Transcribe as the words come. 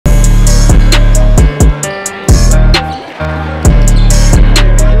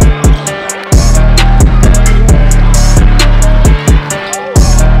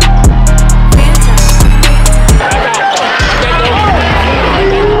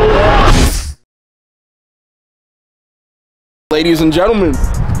ladies and gentlemen,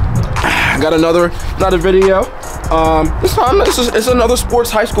 I got another video. This time it's another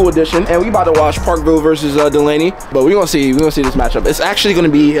sports high school edition, and we about to watch Parkville versus Dulaney. But we're gonna see this matchup. It's actually gonna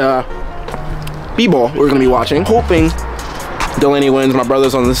be b-ball we're gonna be watching. Hoping Dulaney wins. My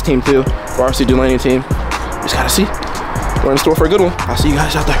brother's on this team too, varsity Dulaney team. Just gotta see. We're in store for a good one. I'll see you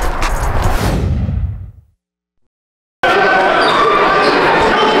guys out there.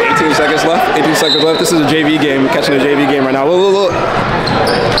 18 seconds left. 18 seconds left. This is a JV game. We're catching a JV game right now. Look.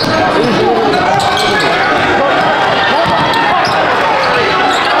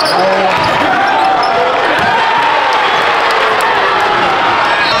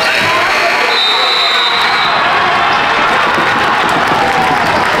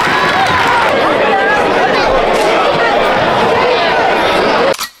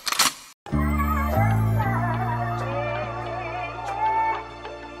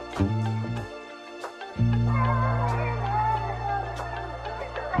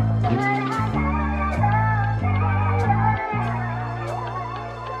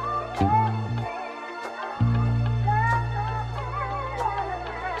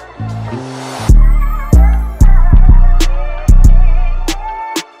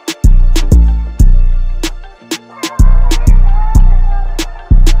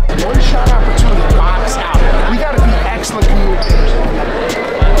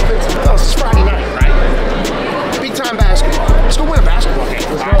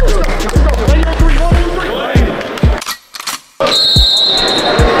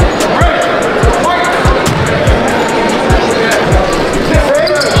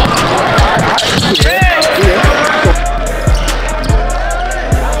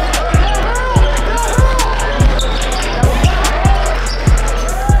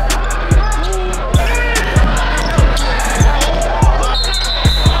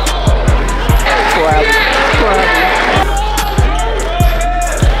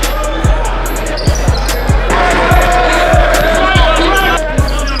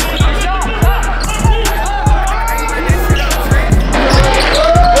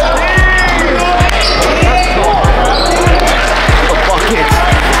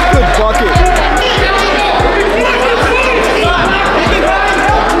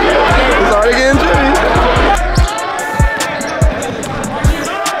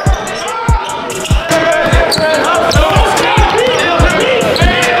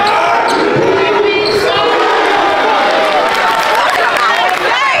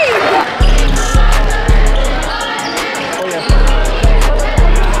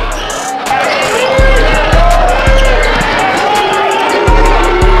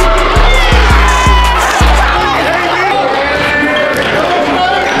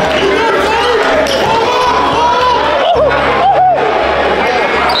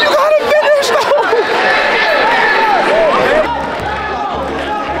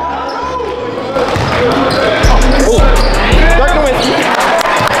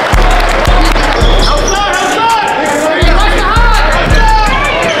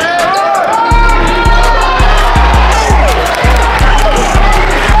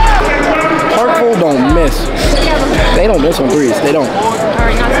 They don't miss on threes. They don't.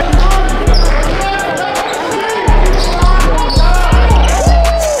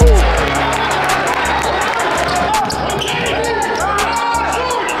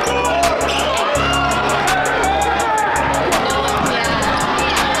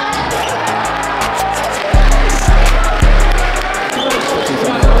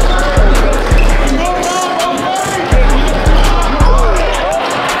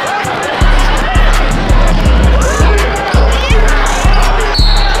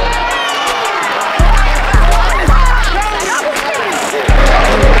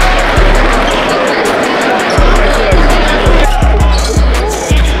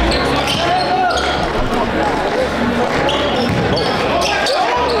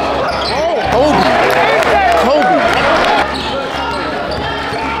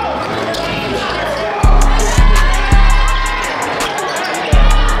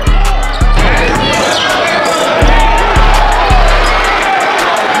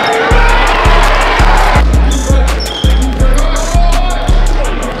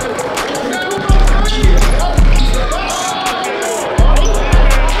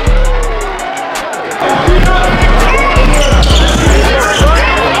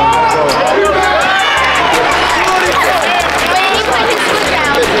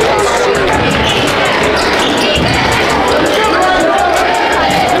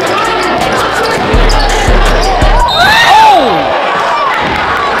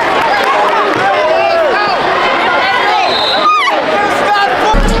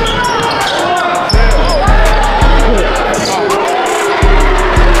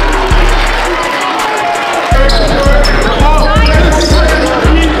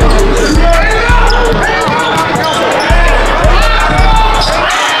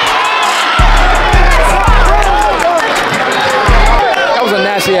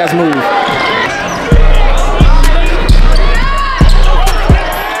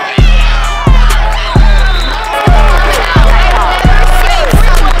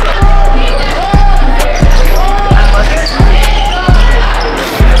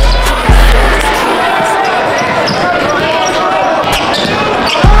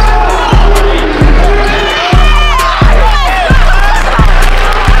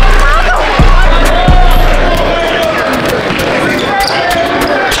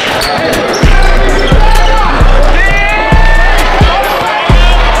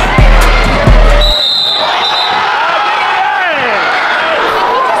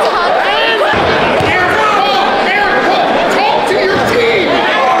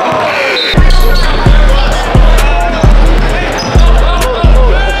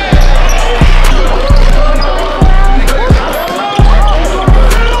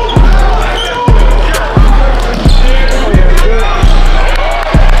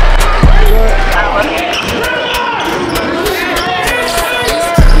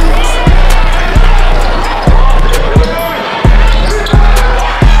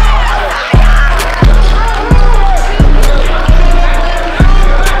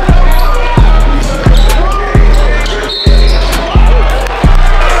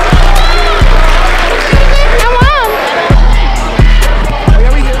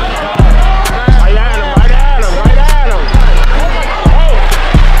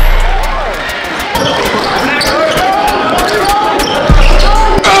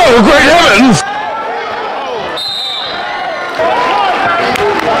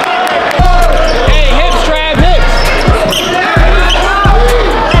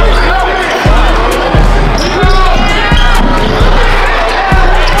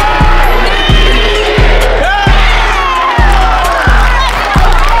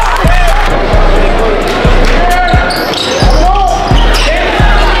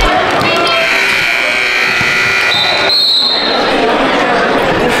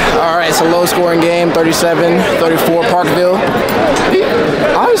 a low-scoring game, 37-34 Parkville.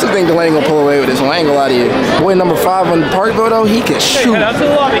 I honestly think Dulaney gonna pull away with this one. I ain't gonna lie to you. Boy, number 5 on Parkville though, he can shoot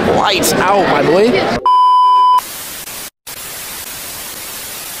lights out, my boy.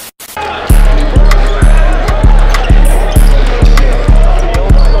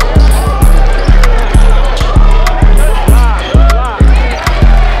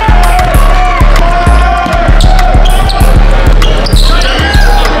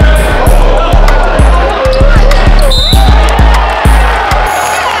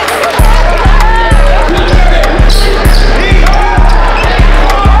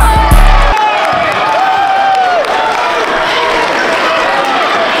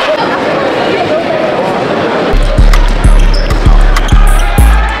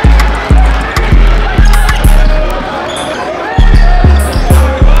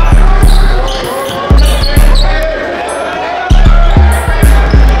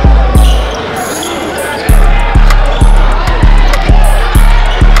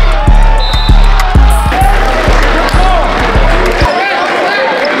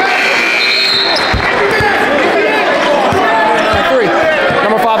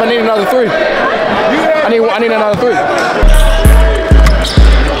 I need another 3.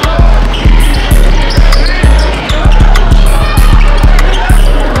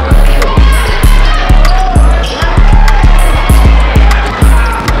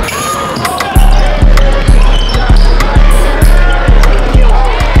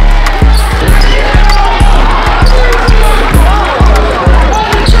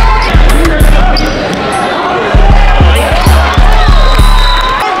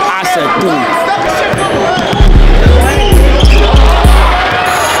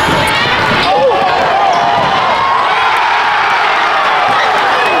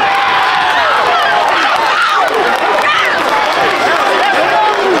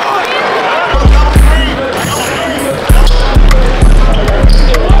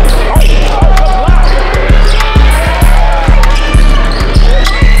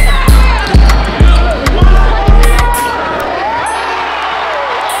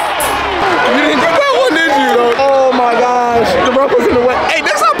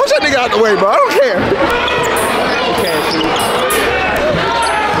 Out the way, bro. I don't care.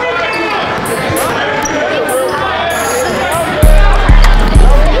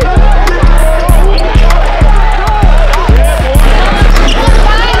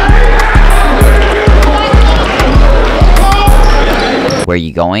 Where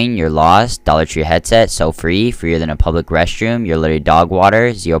you going? You're lost. Dollar Tree headset, so free, freer than a public restroom. You're literally dog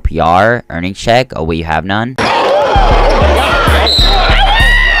water. 0 PR, earnings check. Oh wait, you have none.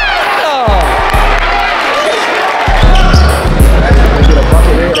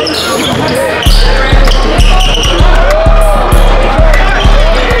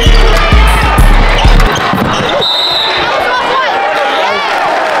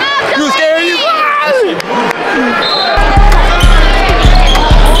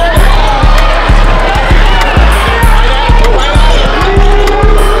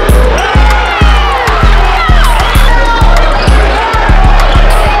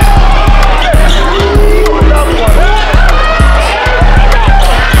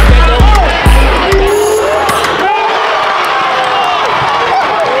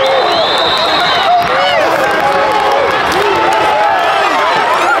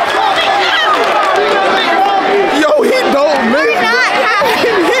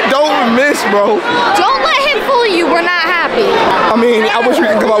 Bro, don't let him fool you. We're not happy. I mean, I wish we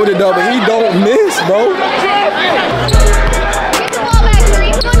could come out with a dub, but he don't miss, bro. Get the ball back,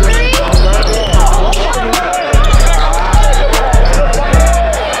 3-1-3.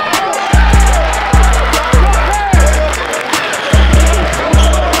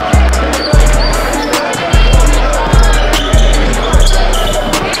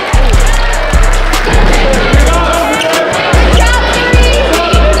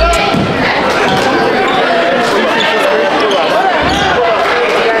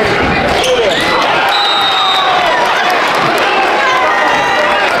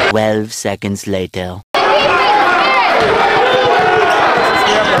 Seconds later.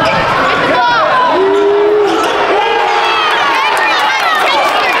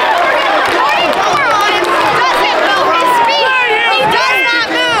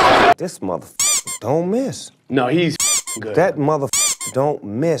 This motherfucker don't miss. No, he's good. That motherfucker don't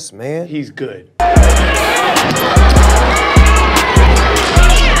miss, man. He's good.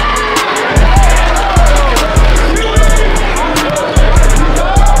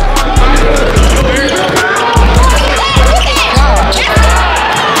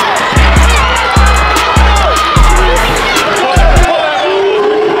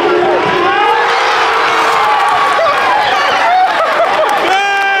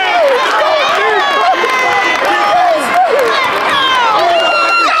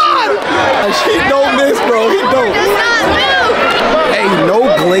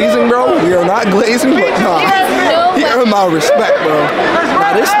 y'all respect, bro.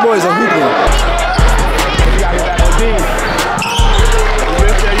 Nah, this boy's a hooper.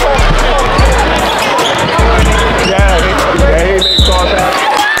 Yeah, he makes contact.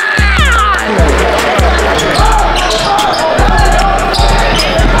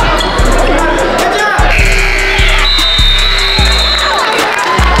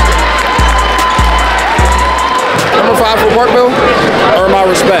 Number 5 for Parkville, or my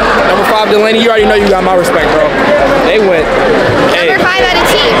respect. Number 5, Dulaney, you already know you got my respect, bro. They went. Number 5 out of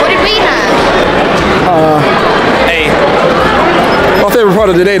team. What did we have? Hey. My favorite part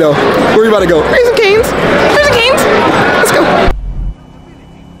of the day, though. Where you about to go? Raising Canes. Raising Canes. Let's go.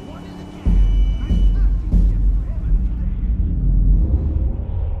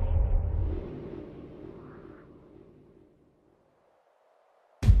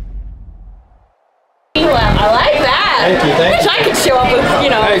 I like that. Thank you, thank you. Wish I could show up with, you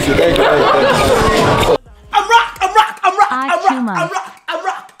know. Thank you, thank you, thank you. I'm rock.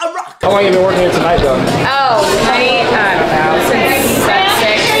 How long you been working here tonight, though? Oh, I don't know, since 6.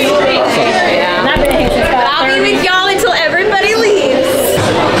 Yeah. But I'll be with y'all until everybody leaves.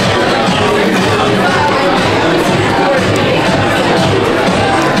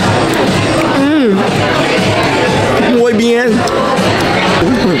 Muy bien.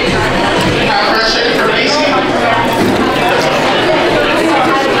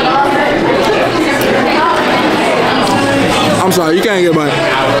 I'm sorry, you can't get